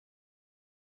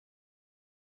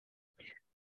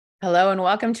Hello and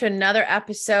welcome to another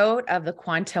episode of The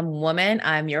Quantum Woman.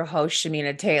 I'm your host,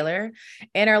 Shamina Taylor.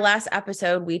 In our last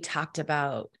episode, we talked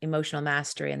about emotional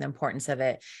mastery and the importance of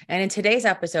it. And in today's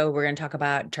episode, we're going to talk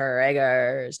about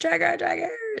triggers.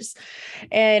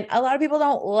 And a lot of people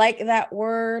don't like that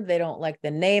word. They don't like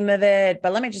the name of it.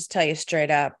 But let me just tell you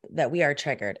straight up that we are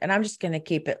triggered. And I'm just going to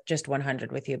keep it just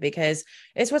 100 with you because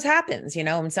it's what happens.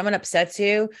 When someone upsets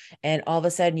you and all of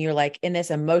a sudden you're like in this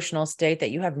emotional state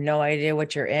that you have no idea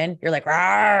what you're in, you're like,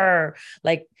 "Rawr!"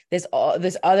 Like this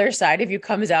other side of you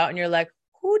comes out and you're like,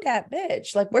 who that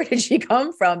bitch? Like, where did she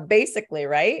come from? Basically,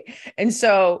 right? And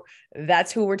so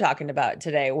that's who we're talking about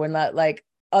today. When that like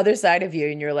other side of you,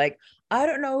 and you're like, I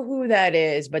don't know who that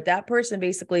is, but that person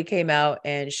basically came out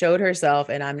and showed herself,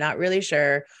 and I'm not really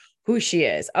sure who she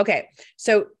is. Okay,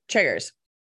 so triggers.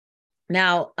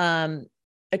 Now,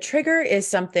 a trigger is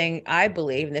something I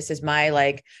believe, and this is my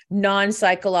like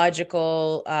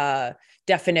non-psychological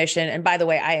definition. And by the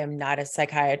way, I am not a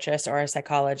psychiatrist or a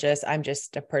psychologist. I'm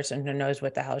just a person who knows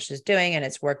what the hell she's doing, and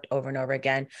it's worked over and over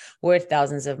again with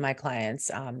thousands of my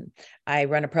clients. I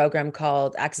run a program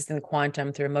called Accessing the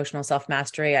Quantum through Emotional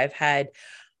Self-Mastery. I've had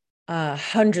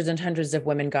hundreds and hundreds of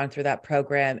women gone through that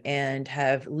program and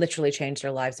have literally changed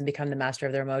their lives and become the master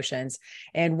of their emotions.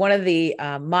 And one of the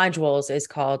modules is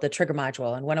called the trigger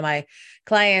module. And one of my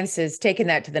clients has taken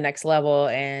that to the next level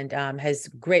and has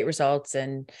great results.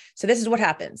 And so this is what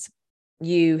happens.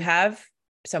 You have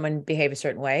someone behave a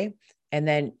certain way, and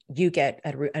then you get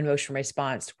an emotional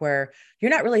response where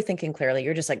you're not really thinking clearly.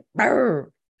 You're just like,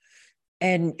 "Brr,"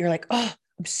 and you're like, oh,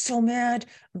 I'm so mad.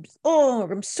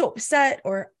 I'm so upset,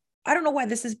 or I don't know why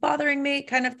this is bothering me,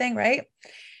 kind of thing, right?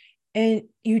 And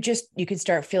you can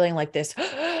start feeling like this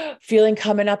feeling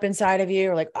coming up inside of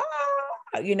you, or like,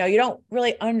 you don't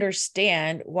really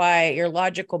understand why your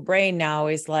logical brain now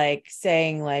is like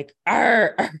saying like,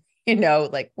 arr,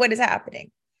 like what is happening?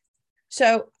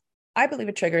 So I believe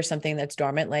a trigger is something that's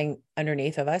dormant, laying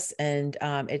underneath of us, and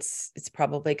it's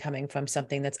probably coming from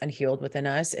something that's unhealed within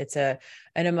us. It's an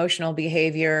emotional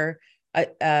behavior,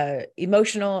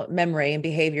 emotional memory and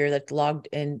behavior that's logged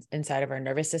inside of our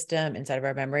nervous system, inside of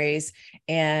our memories.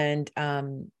 And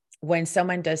when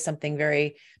someone does something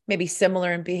very maybe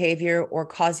similar in behavior or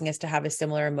causing us to have a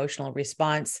similar emotional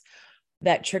response,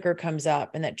 that trigger comes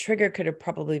up, and that trigger could have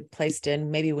probably placed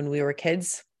in maybe when we were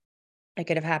kids. It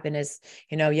could have happened as,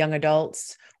 young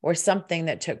adults, or something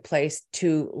that took place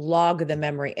to log the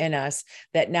memory in us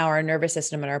that now our nervous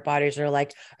system and our bodies are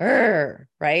like,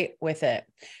 right, with it.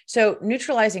 So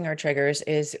neutralizing our triggers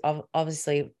is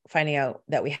obviously finding out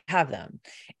that we have them.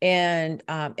 And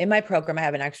in my program, I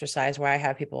have an exercise where I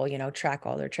have people, track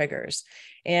all their triggers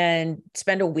and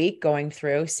spend a week going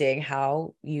through seeing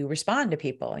how you respond to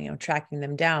people, tracking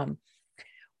them down.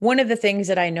 One of the things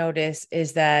that I notice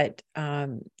is that,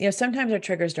 sometimes our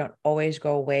triggers don't always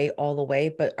go away all the way,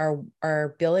 but our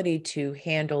ability to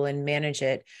handle and manage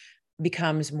it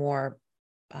becomes more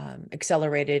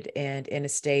accelerated and in a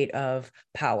state of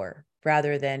power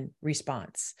rather than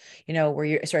response, where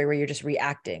you're just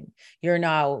reacting. You're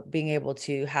now being able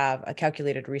to have a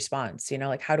calculated response,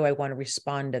 like, how do I want to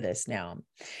respond to this now?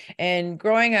 And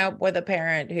growing up with a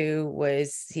parent he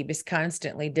was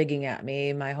constantly digging at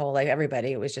me my whole life,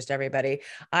 it was just everybody.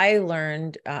 I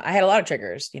learned, I had a lot of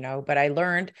triggers, but I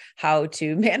learned how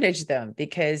to manage them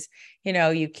because,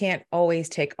 you can't always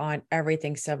take on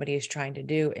everything somebody is trying to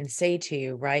do and say to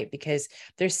you, right? Because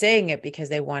they're saying it because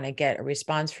they want to get a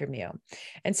response from you.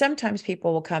 And sometimes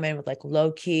people will come in with like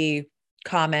low key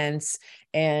comments,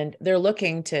 and they're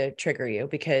looking to trigger you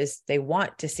because they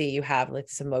want to see you have like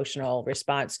this emotional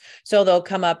response. So they'll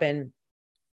come up and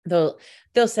they'll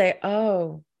say,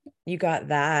 oh, you got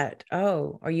that,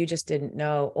 oh, or you just didn't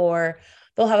know, or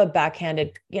they'll have a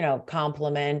backhanded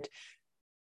compliment.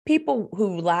 People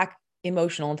who lack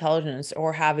emotional intelligence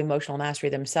or have emotional mastery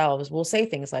themselves will say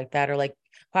things like that, or like,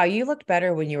 wow, you looked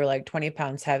better when you were like 20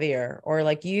 pounds heavier, or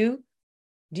like, do you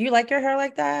like your hair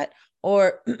like that?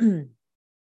 Or I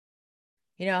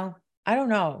don't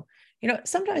know.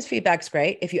 Sometimes feedback's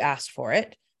great if you asked for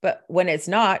it, but when it's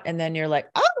not, and then you're like,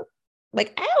 oh,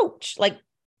 like, ouch, like,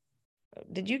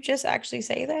 did you just actually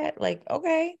say that? Like,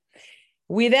 okay.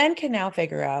 We then can now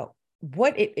figure out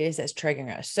what it is that's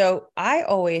triggering us. So I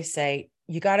always say,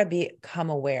 you got to become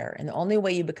aware. And the only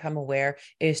way you become aware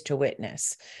is to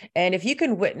witness. And if you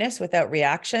can witness without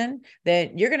reaction,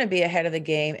 then you're going to be ahead of the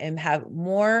game and have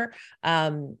more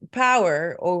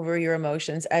power over your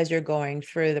emotions as you're going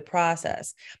through the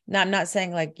process. Now, I'm not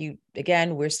saying like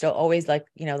again, we're still always like,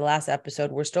 the last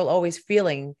episode, we're still always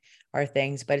feeling our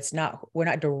things, but we're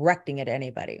not directing it at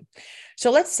anybody.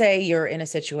 So let's say you're in a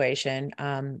situation,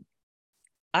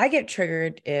 I get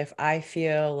triggered if I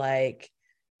feel like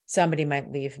somebody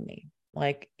might leave me.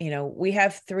 Like, we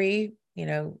have three,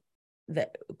 the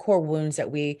core wounds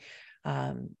that we,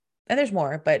 and there's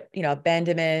more, but,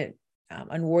 abandonment,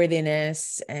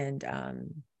 unworthiness, and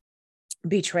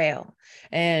betrayal.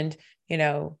 And, you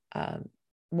know, um,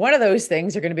 one of those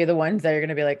things are going to be the ones that are going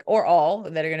to be like, or all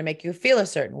that are going to make you feel a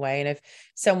certain way. And if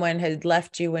someone had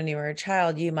left you when you were a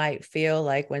child, you might feel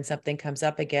like when something comes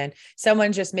up again,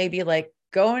 someone just maybe like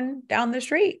going down the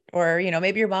street, or,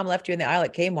 maybe your mom left you in the aisle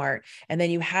at Kmart, and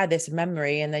then you had this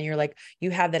memory, and then you're like,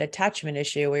 you have that attachment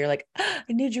issue where you're like, I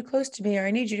need you close to me, or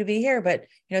I need you to be here. But,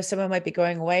 someone might be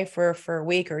going away for a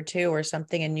week or two or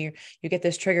something. And you get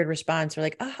this triggered response. Or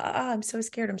like, I'm so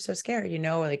scared. I'm so scared.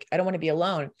 Like, I don't want to be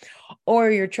alone. Or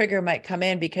your trigger might come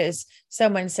in because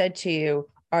someone said to you,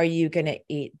 are you going to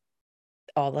eat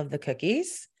all of the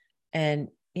cookies? And,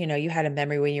 you had a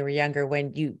memory when you were younger,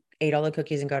 when you ate all the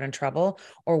cookies and got in trouble,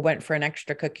 or went for an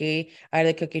extra cookie out of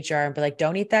the cookie jar and be like,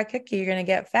 don't eat that cookie, you're going to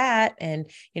get fat. And,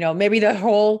 maybe the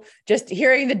whole, just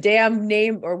hearing the damn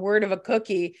name or word of a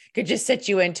cookie could just set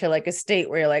you into like a state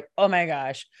where you're like, oh my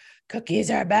gosh, cookies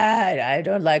are bad. I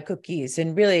don't like cookies.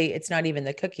 And really, it's not even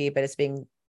the cookie, but it's being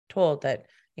told that,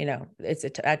 it's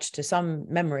attached to some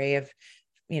memory of,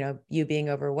 you being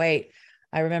overweight.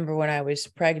 I remember when I was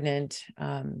pregnant,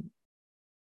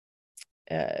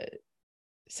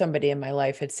 somebody in my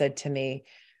life had said to me,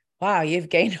 wow, you've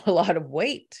gained a lot of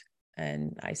weight.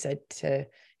 And I said it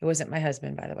wasn't my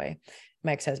husband, by the way,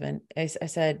 my ex-husband. I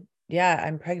said, yeah,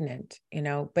 I'm pregnant,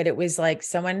 but it was like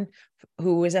someone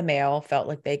who was a male felt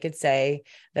like they could say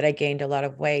that I gained a lot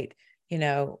of weight.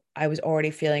 I was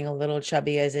already feeling a little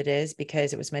chubby as it is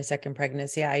because it was my second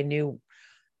pregnancy. I knew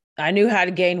how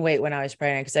to gain weight when I was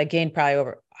pregnant, because I gained probably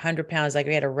over 100 pounds. Like,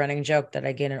 we had a running joke that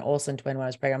I gained an Olsen twin when I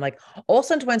was pregnant. I'm like,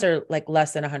 Olsen twins are like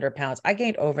less than 100 pounds. I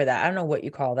gained over that. I don't know what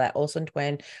you call that. Olsen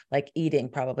twin, like eating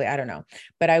probably. I don't know.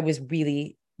 But I was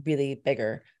really, really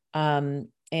bigger. And,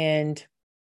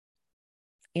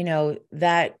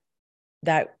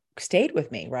 that stayed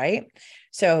with me. Right.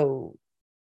 So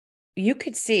you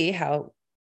could see how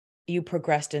you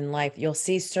progressed in life. You'll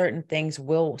see certain things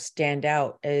will stand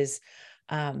out as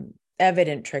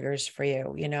evident triggers for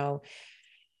you.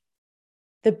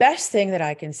 The best thing that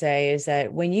I can say is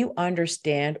that when you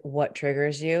understand what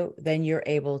triggers you, then you're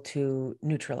able to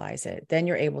neutralize it. Then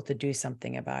you're able to do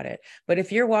something about it. But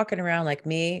if you're walking around like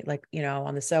me, like,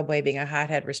 on the subway, being a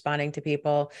hothead, responding to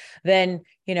people, then,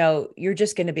 you're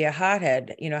just going to be a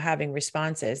hothead, having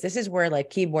responses. This is where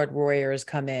like keyboard warriors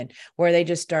come in, where they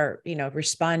just start,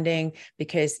 responding,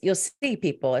 because you'll see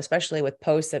people, especially with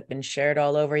posts that have been shared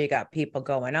all over, you got people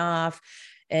going off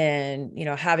and,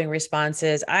 having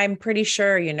responses. I'm pretty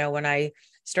sure, when I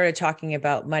started talking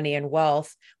about money and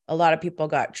wealth, a lot of people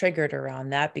got triggered around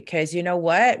that, because you know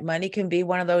what? Money can be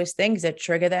one of those things that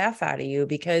trigger the F out of you,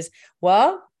 because,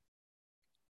 well,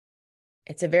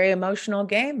 it's a very emotional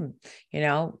game,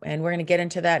 and we're going to get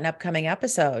into that in upcoming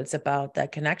episodes about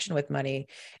that connection with money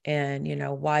and,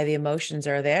 why the emotions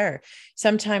are there.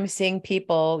 Sometimes seeing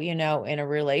people, in a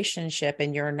relationship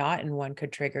and you're not in one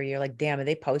could trigger you. Like, damn, are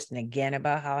they posting again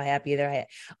about how happy they're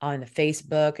on the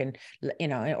Facebook and,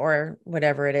 or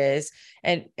whatever it is.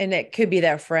 And it could be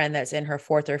that friend that's in her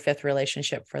fourth or fifth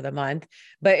relationship for the month,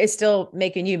 but it's still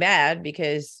making you mad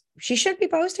because she should be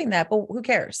posting that, but who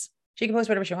cares? She can post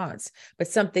whatever she wants, but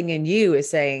something in you is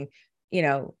saying,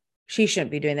 she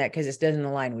shouldn't be doing that because it doesn't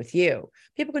align with you.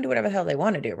 People can do whatever the hell they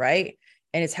want to do, right?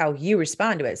 And it's how you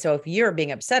respond to it. So if you're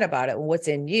being upset about it, what's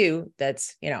in you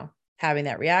that's, having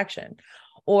that reaction?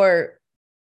 Or,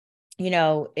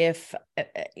 if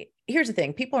here's the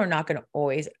thing, people are not going to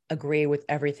always agree with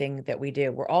everything that we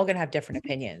do. We're all going to have different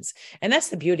opinions. And that's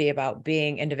the beauty about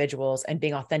being individuals and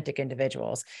being authentic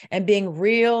individuals and being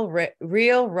real,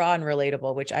 raw and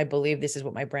relatable, which I believe this is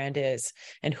what my brand is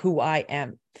and who I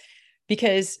am.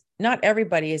 Because not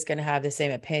everybody is going to have the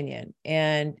same opinion,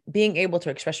 and being able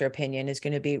to express your opinion is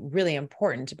going to be really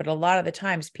important. But a lot of the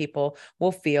times people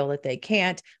will feel that they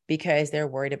can't because they're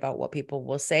worried about what people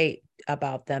will say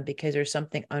about them, because there's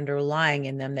something underlying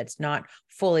in them that's not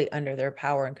fully under their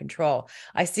power and control.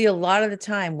 I see a lot of the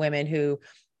time women who,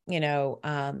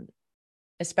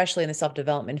 especially in the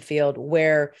self-development field,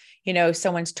 where,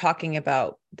 someone's talking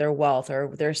about their wealth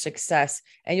or their success,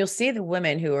 and you'll see the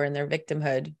women who are in their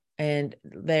victimhood and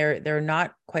they're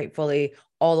not quite fully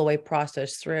all the way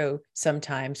processed through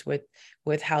sometimes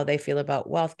with how they feel about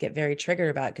wealth, get very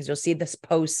triggered about it, because you'll see this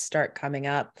posts start coming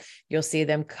up. You'll see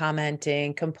them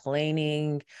commenting,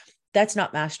 complaining. That's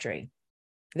not mastery.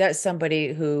 That's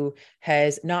somebody who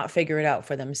has not figured out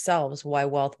for themselves why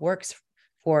wealth works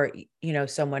for,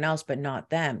 someone else, but not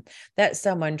them. That's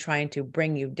someone trying to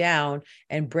bring you down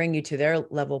and bring you to their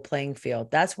level playing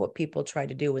field. That's what people try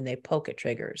to do when they poke at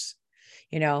triggers,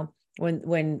 when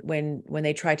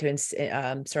they try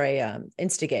to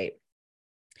instigate.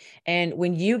 And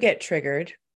when you get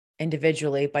triggered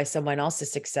individually by someone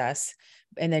else's success,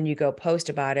 and then you go post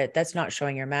about it, that's not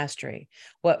showing your mastery.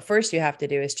 What first you have to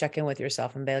do is check in with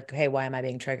yourself and be like, hey, why am I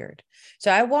being triggered? So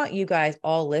I want you guys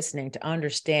all listening to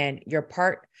understand your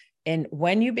part in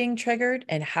when you being triggered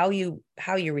and how you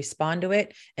respond to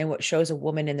it, and what shows a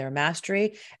woman in their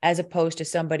mastery, as opposed to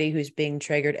somebody who's being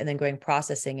triggered and then going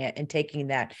processing it and taking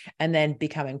that and then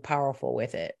becoming powerful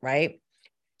with it, right?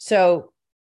 So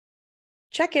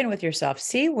check in with yourself,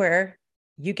 see where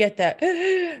you get that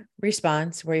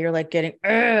response where you're like getting,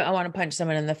 I want to punch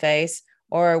someone in the face,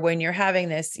 or when you're having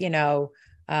this, you're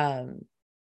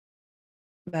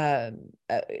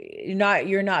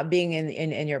not being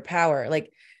in your power.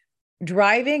 Like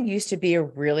driving used to be a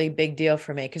really big deal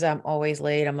for me because I'm always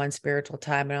late. I'm on spiritual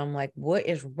time. And I'm like, what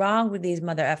is wrong with these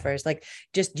mother effers? Like,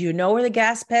 just, do you know where the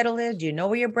gas pedal is? Do you know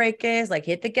where your brake is? Like,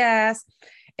 hit the gas.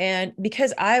 And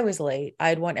because I was late,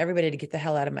 I'd want everybody to get the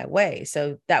hell out of my way.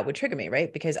 So that would trigger me,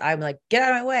 right? Because I'm like, get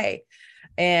out of my way.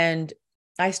 And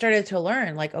I started to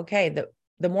learn, like, okay,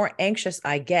 the more anxious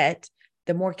I get,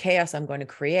 the more chaos I'm going to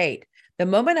create. The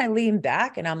moment I lean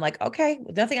back and I'm like, okay,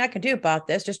 nothing I can do about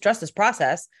this, just trust this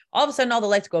process. All of a sudden, all the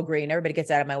lights go green. Everybody gets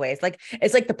out of my way. It's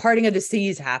like the parting of the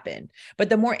seas happen. But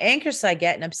the more anxious I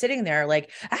get and I'm sitting there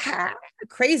like,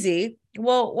 crazy.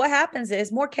 Well, what happens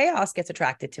is more chaos gets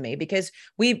attracted to me, because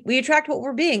we attract what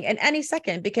we're being in any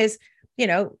second, because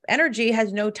energy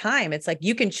has no time. It's like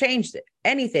you can change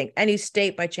anything, any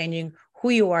state, by changing who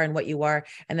you are and what you are.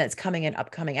 And that's coming in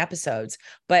upcoming episodes.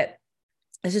 But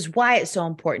this is why it's so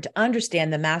important to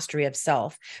understand the mastery of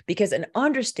self, because and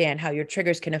understand how your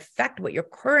triggers can affect what your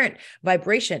current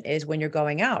vibration is when you're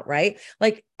going out, right?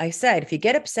 Like I said, if you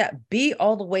get upset, be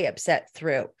all the way upset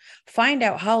through. Find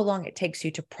out how long it takes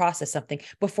you to process something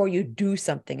before you do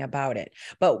something about it.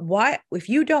 But why, if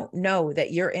you don't know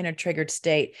that you're in a triggered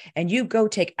state and you go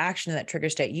take action in that trigger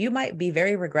state, you might be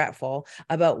very regretful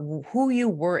about who you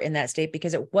were in that state,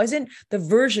 because it wasn't the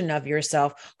version of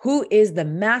yourself who is the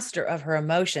master of her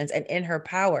emotions and in her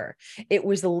power. It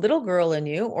was the little girl in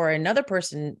you, or another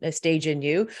person, a stage in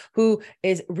you, who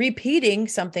is repeating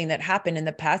something that happened in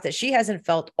the past that she hasn't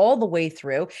felt all the way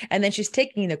through. And then she's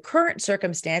taking the current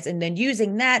circumstance and then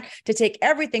using that to take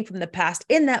everything from the past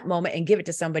in that moment and give it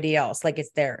to somebody else like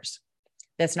it's theirs.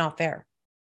 That's not fair.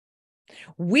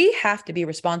 We have to be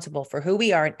responsible for who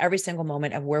we are in every single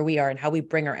moment of where we are and how we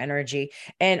bring our energy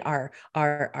and our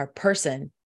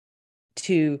person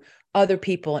to other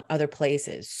people and other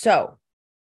places. So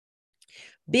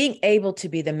being able to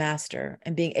be the master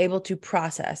and being able to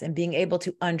process and being able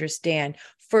to understand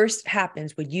first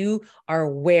happens when you are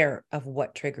aware of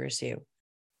what triggers you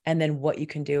and then what you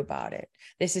can do about it.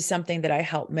 This is something that I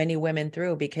help many women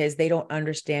through, because they don't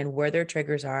understand where their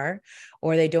triggers are,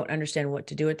 or they don't understand what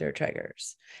to do with their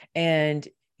triggers. And,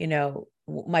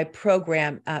 my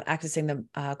program, Accessing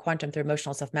the Quantum Through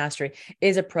Emotional Self-Mastery,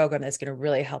 is a program that's going to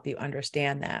really help you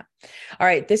understand that. All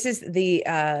right. This is the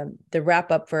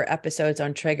wrap up for episodes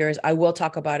on triggers. I will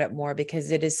talk about it more,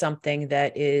 because it is something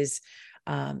that is,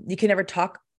 you can never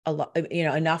talk a lot,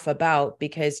 enough about,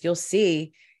 because you'll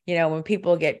see, when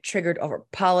people get triggered over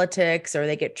politics, or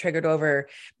they get triggered over,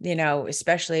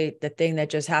 especially the thing that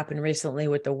just happened recently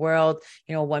with the world,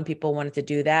 when people wanted to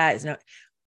do that.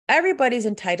 Everybody's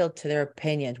entitled to their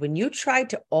opinions. When you try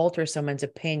to alter someone's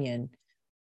opinion,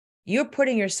 you're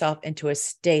putting yourself into a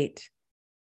state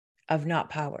of not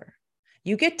power.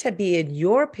 You get to be in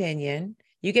your opinion.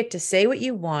 You get to say what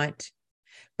you want,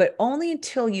 but only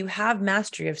until you have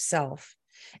mastery of self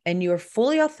and you're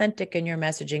fully authentic in your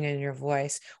messaging and your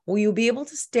voice will you be able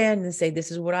to stand and say,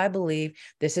 this is what I believe,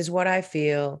 this is what I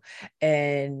feel,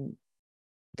 and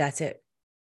that's it.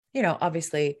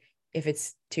 Obviously, if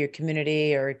it's to your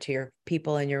community or to your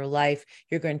people in your life,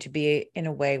 you're going to be in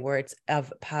a way where it's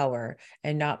of power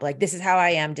and not like, this is how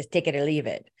I am, just take it or leave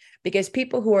it. Because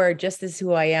people who are just this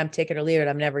who I am, take it or leave it,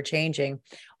 I'm never changing,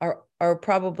 are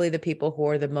probably the people who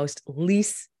are the most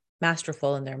least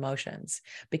masterful in their emotions,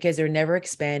 because they're never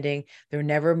expanding, they're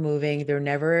never moving, they're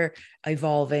never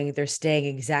evolving, they're staying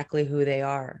exactly who they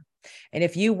are. And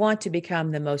if you want to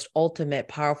become the most ultimate,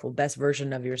 powerful, best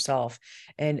version of yourself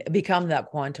and become that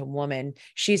quantum woman,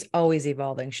 she's always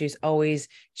evolving. She's always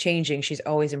changing. She's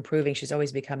always improving. She's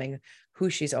always becoming who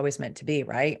she's always meant to be,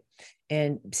 right?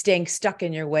 And staying stuck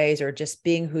in your ways or just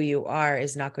being who you are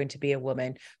is not going to be a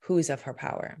woman who's of her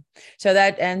power. So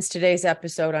that ends today's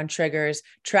episode on triggers.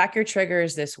 Track your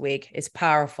triggers this week. It's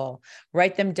powerful.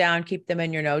 Write them down, keep them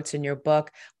in your notes in your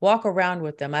book, walk around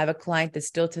with them. I have a client that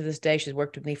still to this day, she's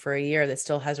worked with me for a year, that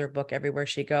still has her book everywhere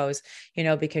she goes,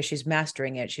 because she's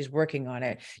mastering it. She's working on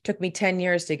it. It took me 10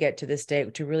 years to get to this day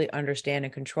to really understand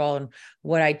and control. And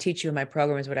what I teach you in my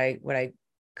program is what I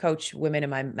coach women in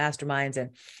my masterminds,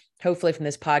 and hopefully from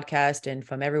this podcast and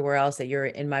from everywhere else that you're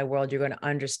in my world, you're going to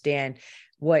understand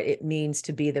what it means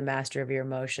to be the master of your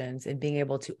emotions and being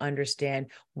able to understand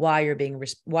why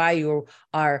you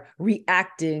are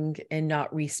reacting and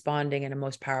not responding in a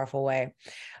most powerful way.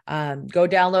 Go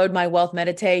download my wealth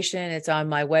meditation. It's on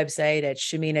my website at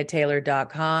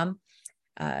ShaminaTaylor.com.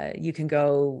 You can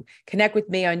go connect with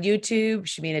me on YouTube,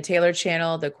 Shamina Taylor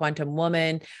channel, The Quantum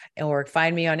Woman, or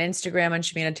find me on Instagram on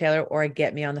Shamina Taylor, or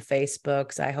get me on the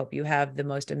Facebooks. I hope you have the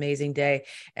most amazing day.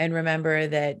 And remember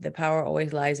that the power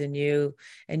always lies in you.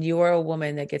 And you are a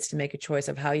woman that gets to make a choice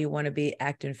of how you want to be,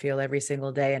 act, and feel every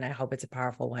single day. And I hope it's a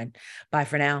powerful one. Bye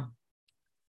for now.